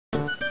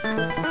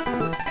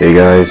Hey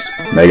guys,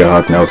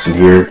 Megahawk Nelson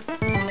here,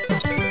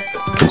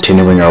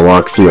 continuing our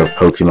walkthrough of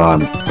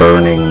Pokemon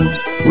Burning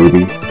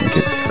Ruby, I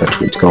think that's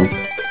what it's called.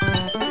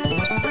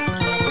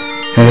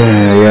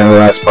 Yeah, in the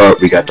last part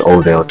we got to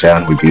Oldale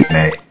Town, we beat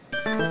May.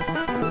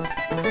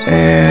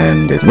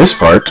 And in this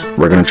part,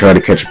 we're going to try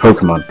to catch a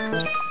Pokemon.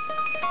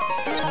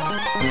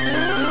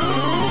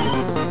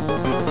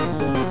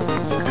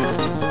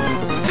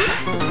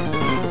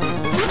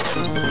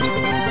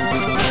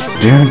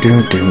 Yeah,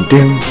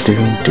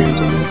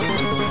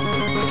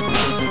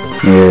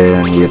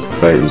 you have to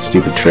fight these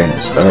stupid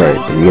trainers. Alright,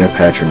 are you gonna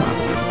patch or not?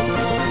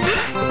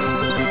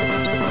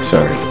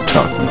 Sorry,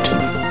 talking to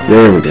me.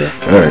 There we go.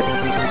 Alright.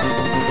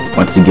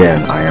 Once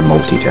again, I am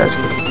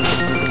multitasking.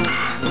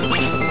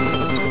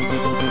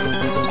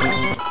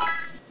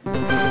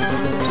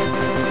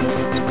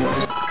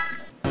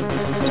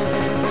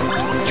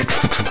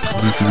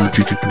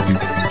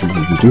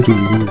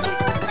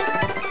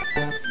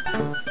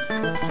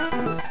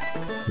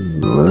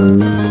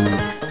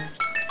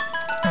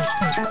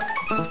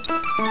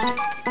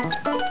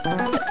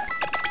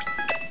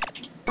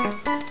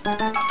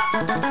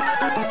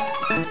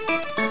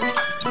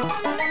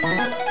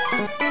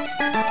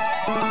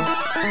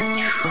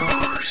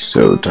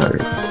 So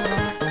tired. Let's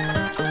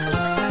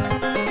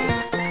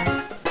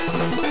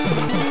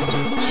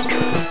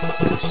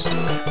try this.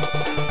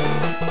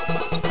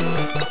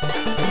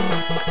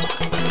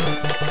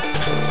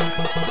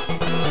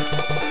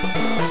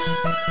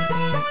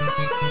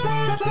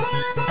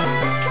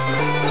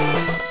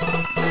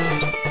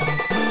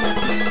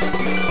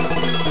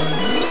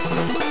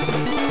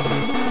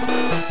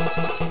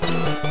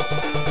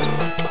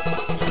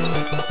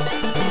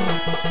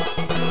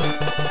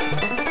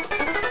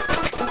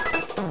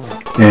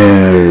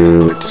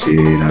 Let's see,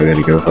 now I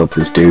gotta go help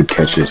this dude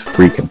catch his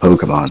freaking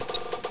Pokemon.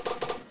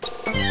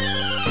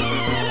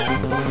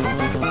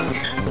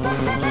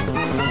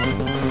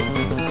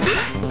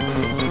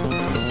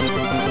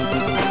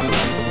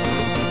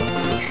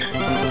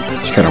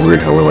 It's kinda weird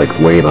how we're like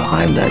way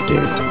behind that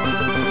dude.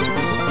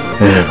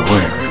 Yeah, but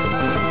whatever.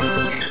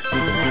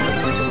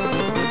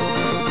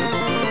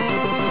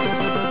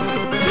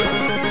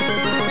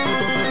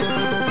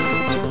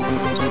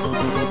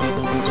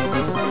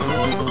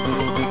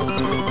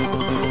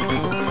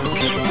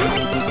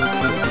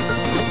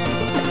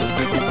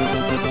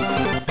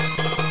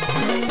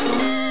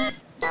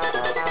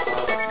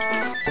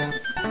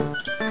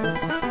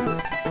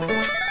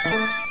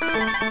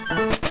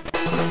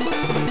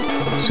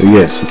 So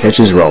yes, he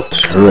catches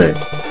Ralts. Hooray.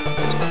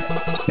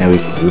 Now we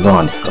can move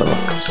on for our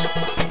lives.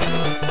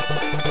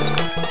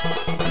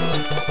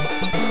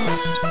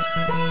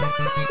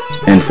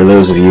 And for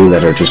those of you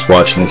that are just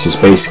watching, this is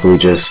basically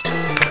just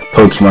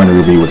Pokemon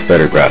Ruby with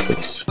better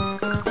graphics.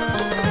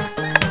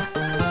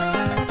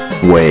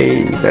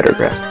 Way better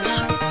graphics.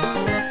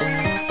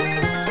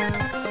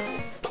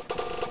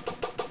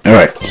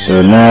 Alright,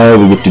 so now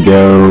we get to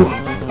go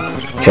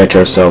catch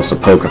ourselves a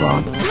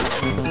Pokemon.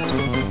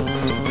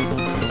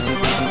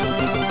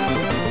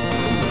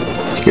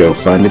 Go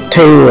find a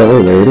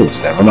Taillow. There it is.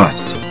 Never mind.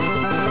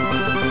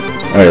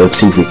 Alright, let's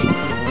see if we can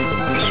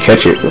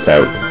catch it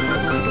without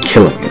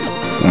killing it.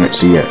 Alright,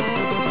 so yeah.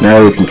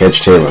 Now we can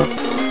catch Taillow.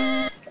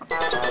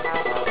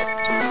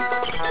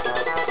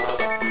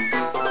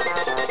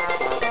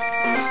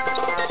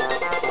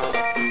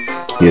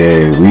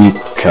 Yay, we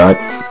caught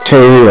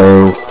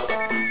Taillow.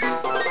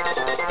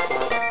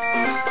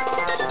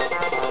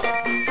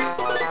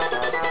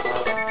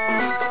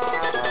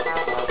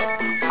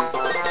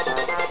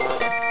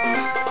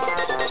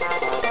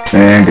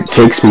 And it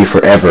takes me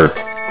forever,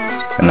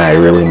 and I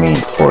really mean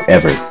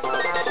forever,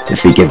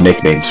 if we give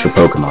nicknames for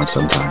Pokemon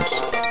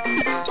sometimes.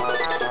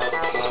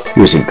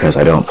 Usually because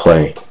I don't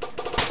play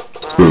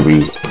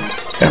Ruby,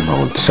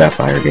 Emerald,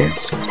 Sapphire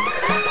games.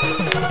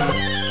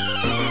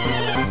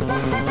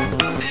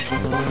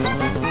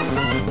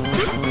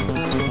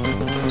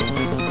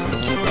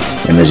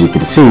 And as you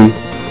can see,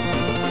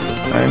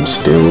 I'm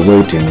still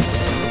waiting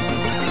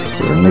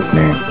for a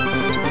nickname.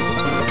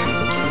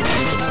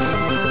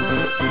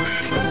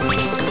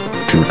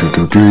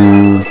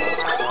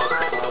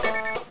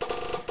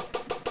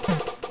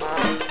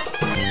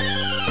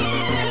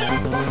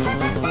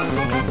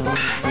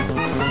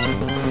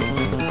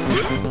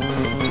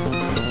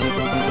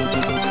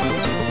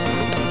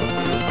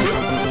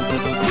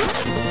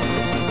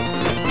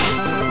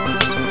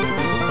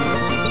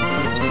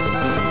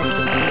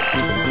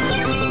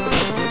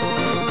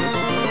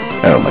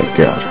 Oh my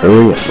god,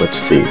 hurry up, let's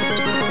see.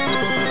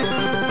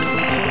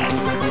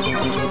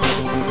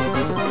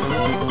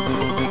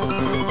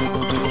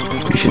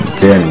 We should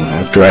then,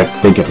 after I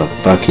think of a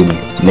fucking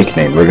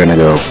nickname, we're gonna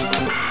go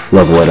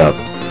level it up,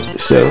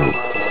 so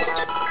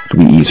it'll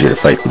be easier to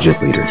fight the gym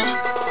leaders.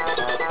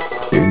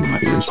 Ooh, my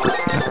ears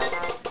breaking out.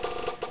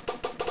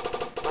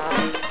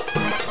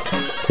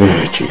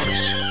 Oh,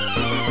 jeez.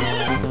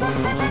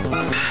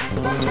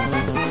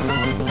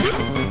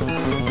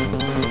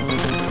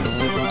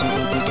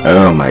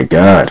 Oh my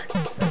god.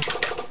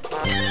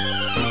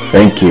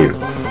 Thank you.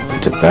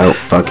 It's about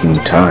fucking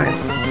time.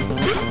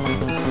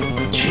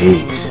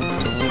 Jeez.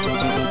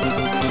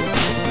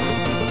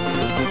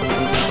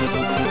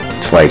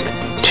 It's like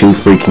 2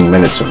 freaking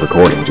minutes of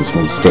recording, just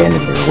me standing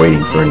there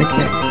waiting for a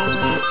nickname.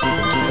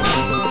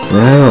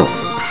 No.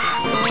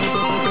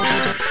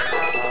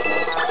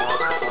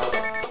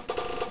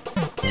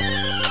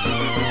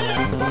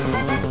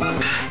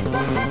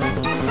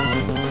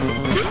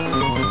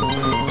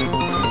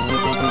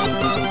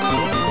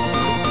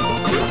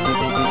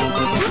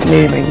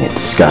 Naming it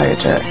Sky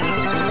Attack.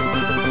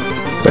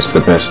 That's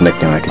the best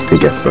nickname I can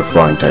think of for a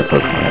flying type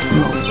Pokemon at the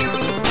moment.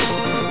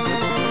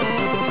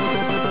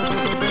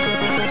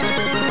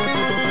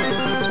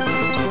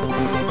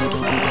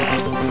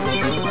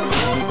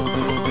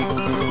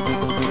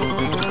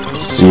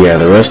 So yeah,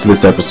 the rest of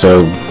this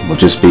episode will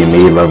just be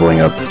me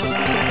leveling up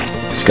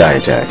Sky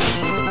Attack.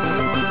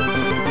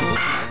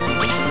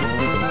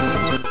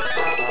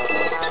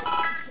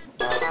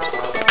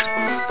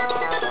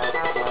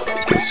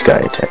 Because Sky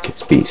Attack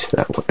is beast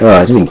that way. Oh,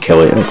 I didn't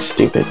kill it, that's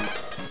stupid.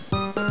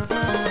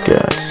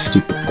 God,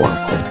 stupid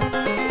Wurmple.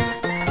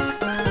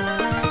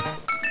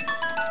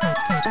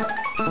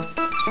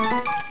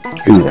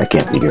 Ooh, that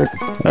can't be good.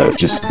 Oh,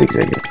 just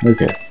zigzag it.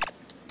 Okay.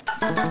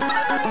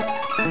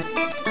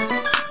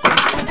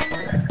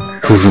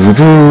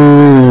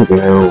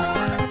 Go.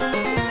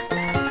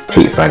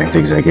 Hate fighting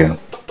Zigzagoon.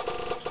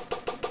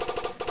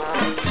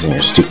 Using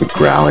your stupid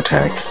growl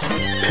attacks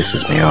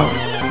pisses me off.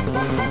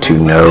 To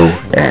no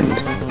end.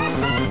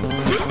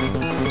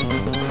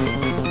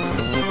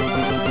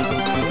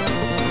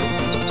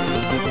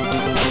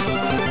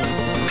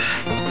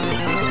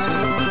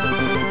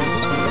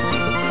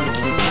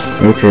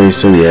 Okay,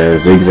 so yeah,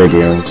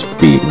 Zigzagoon's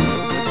beaten.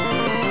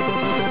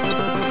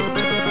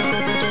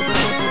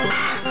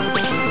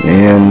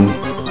 And I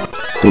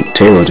think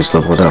Taylor just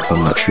leveled up.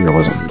 I'm not sure, I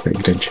wasn't really paying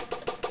attention.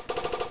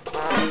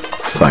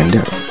 Find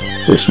out.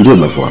 So she did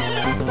level up.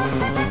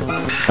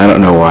 I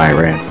don't know why I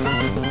ran.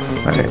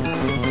 I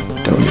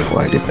don't know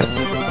why I did that.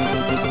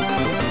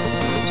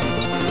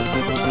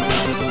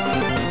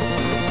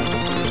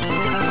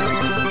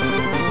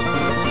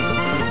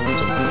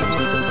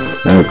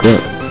 Oh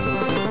crap.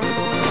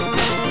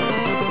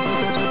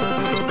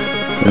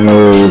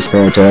 Oh, Sky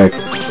Attack.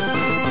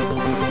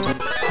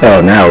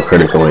 Oh, now a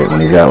critical hit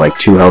when he's got like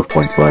 2 health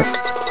points left.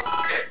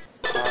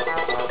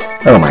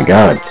 Oh my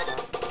god.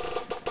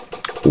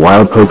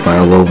 Wild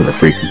Pokemon all over the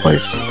freaking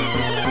place.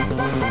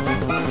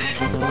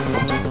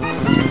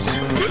 Use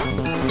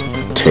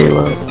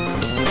Taylor.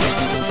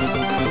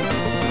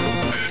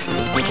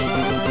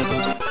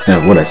 No,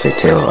 what'd I say?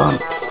 Taylor?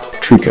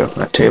 Trico,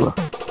 not Taylor.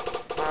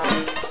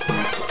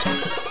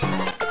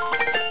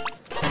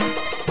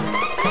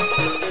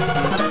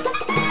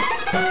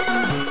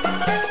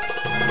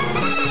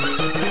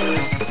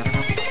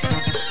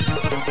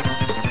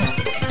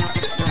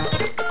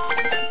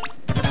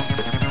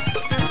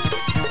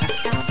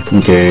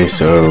 Okay,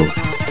 so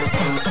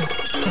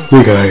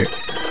we got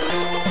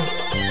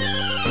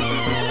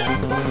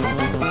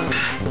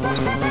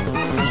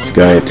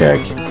Sky Attack.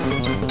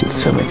 Get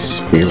some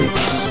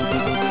experience.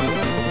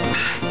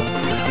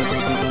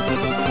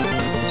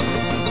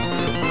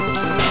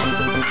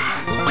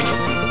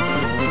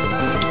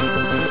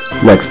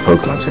 Electric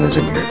Pokemon Center's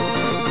in here.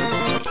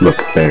 Look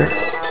better.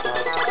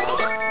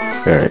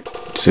 Alright,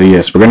 so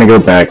yes, we're gonna go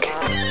back,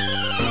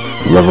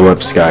 level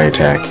up Sky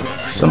Attack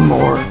some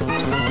more.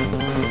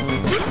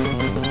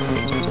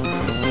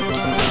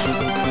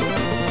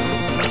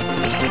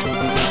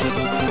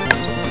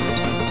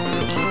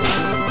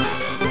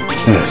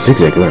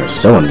 Zigzagoon is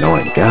so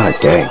annoying, god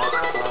dang.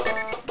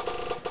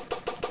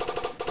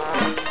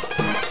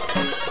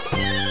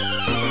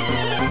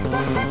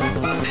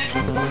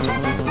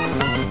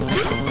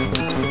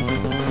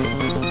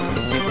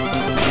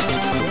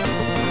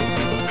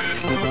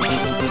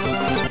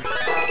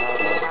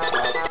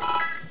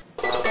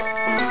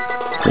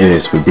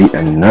 Yes, we beat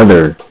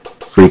another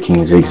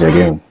freaking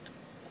Zigzagoon.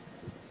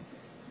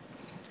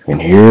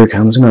 And here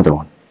comes another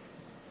one.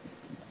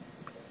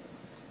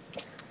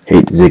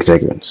 Hate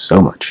Zigzagoon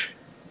so much.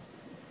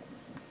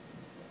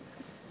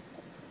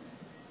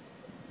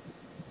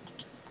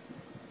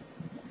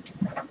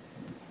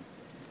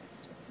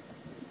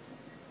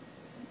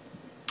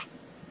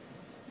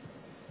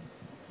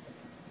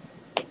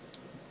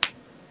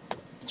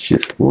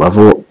 Just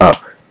level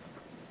up,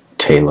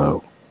 Taylor.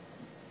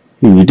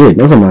 You did,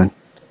 never mind.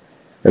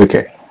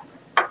 Okay.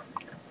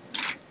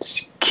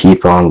 Just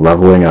keep on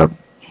leveling up.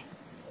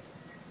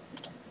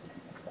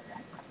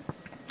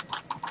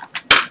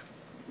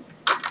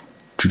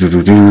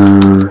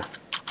 Do-do-do-do.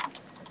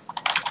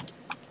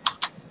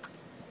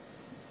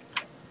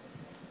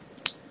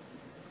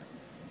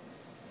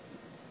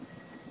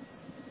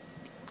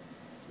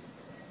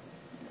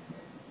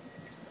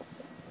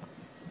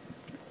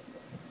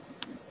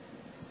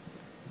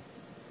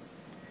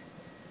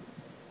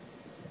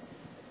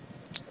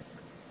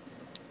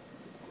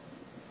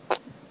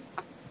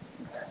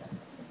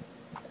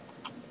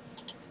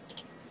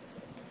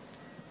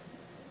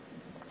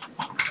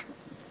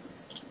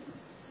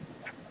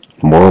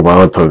 More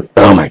wild Pokemon.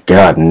 Oh my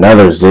god,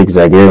 another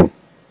Zigzagoon.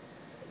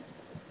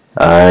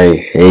 I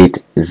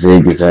hate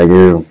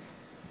Zigzagoo.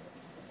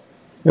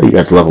 Oh, you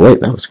got to level 8.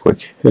 That was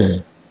quick.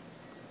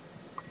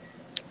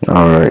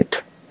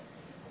 Alright.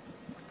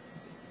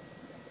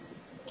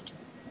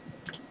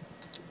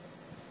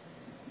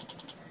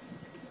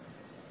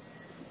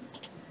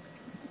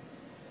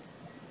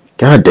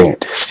 God dang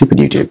it. Stupid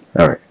YouTube.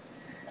 Alright.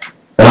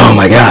 Oh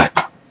my god.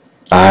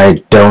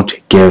 I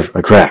don't give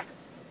a crap.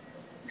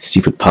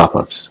 Stupid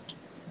pop-ups.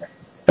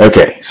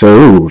 Okay, so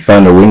ooh,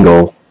 found a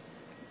Wingull.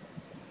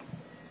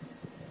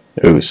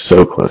 It was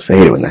so close. I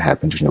hate it when that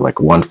happens. You know, like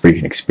one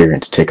freaking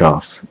experience tick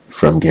off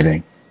from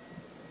getting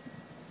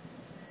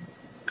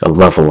a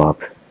level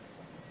up.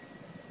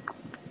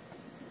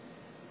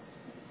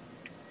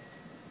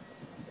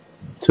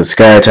 So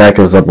Sky Attack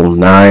is level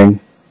 9.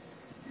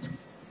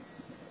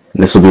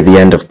 And this will be the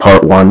end of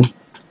part 1.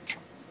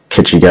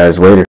 Catch you guys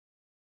later.